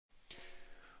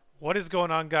What is going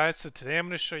on, guys? So today I'm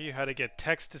going to show you how to get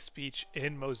text-to-speech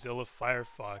in Mozilla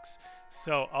Firefox.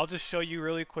 So I'll just show you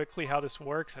really quickly how this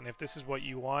works, and if this is what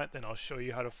you want, then I'll show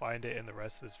you how to find it in the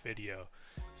rest of this video.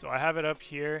 So I have it up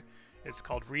here. It's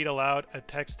called Read Aloud, a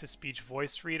text-to-speech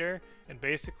voice reader, and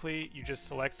basically you just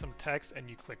select some text and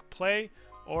you click play,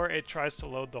 or it tries to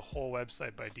load the whole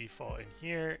website by default in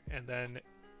here, and then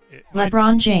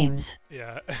LeBron James.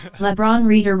 Yeah. LeBron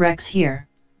Reader Rex here.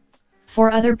 For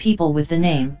other people with the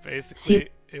name, basically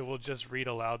it will just read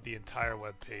aloud the entire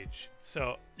web page.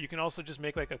 So you can also just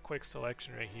make like a quick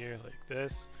selection right here like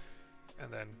this,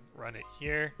 and then run it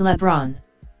here. LeBron.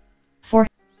 For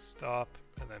stop,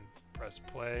 and then press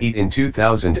play. Eat in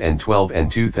 2012 and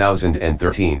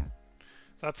 2013.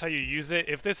 So that's how you use it.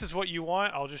 If this is what you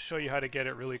want, I'll just show you how to get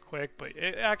it really quick, but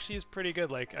it actually is pretty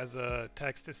good. Like as a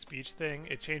text-to-speech thing,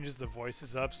 it changes the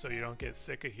voices up so you don't get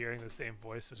sick of hearing the same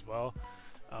voice as well.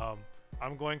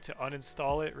 I'm going to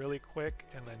uninstall it really quick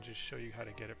and then just show you how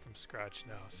to get it from scratch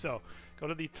now. So go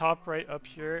to the top right up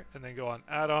here and then go on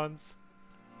add-ons,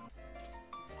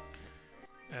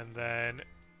 and then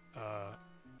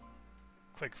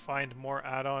click find more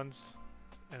add-ons,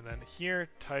 and then here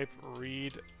type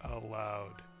read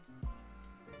aloud.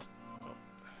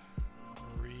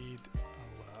 Read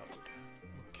aloud.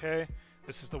 Okay,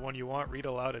 this is the one you want, read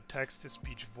aloud a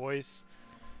text-to-speech voice.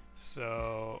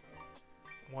 So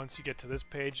once you get to this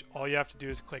page, all you have to do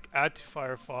is click add to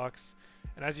Firefox,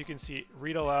 and as you can see,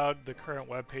 Read Aloud, the current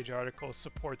web page article,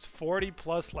 supports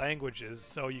 40+ languages,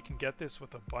 so you can get this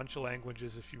with a bunch of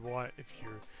languages if you want. If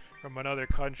you're from another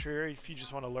country, or if you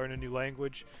just want to learn a new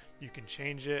language, you can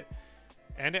change it.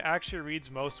 And it actually reads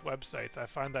most websites. I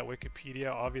find that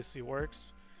Wikipedia obviously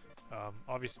works.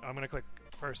 Obviously, I'm going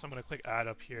to click add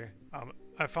up here.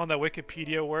 I found that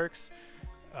Wikipedia works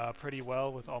pretty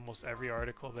well with almost every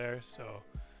article there. So,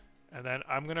 and then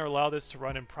I'm going to allow this to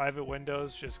run in private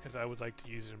windows just because I would like to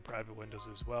use it in private windows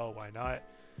as well. Why not?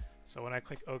 So when I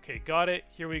click OK, got it.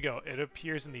 Here we go. It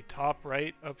appears in the top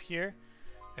right up here.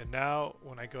 And now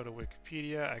when I go to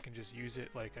Wikipedia, I can just use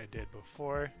it like I did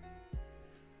before.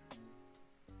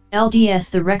 LDS,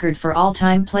 the record for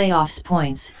all-time playoffs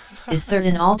points, is third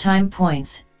in all-time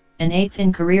points, and 8th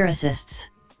in career assists.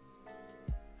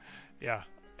 Yeah,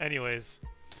 anyways,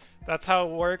 that's how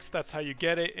it works. That's how you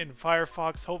get it in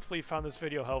Firefox. Hopefully you found this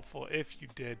video helpful. If you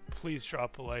did, please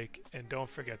drop a like and don't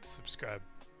forget to subscribe.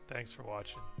 Thanks for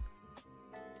watching.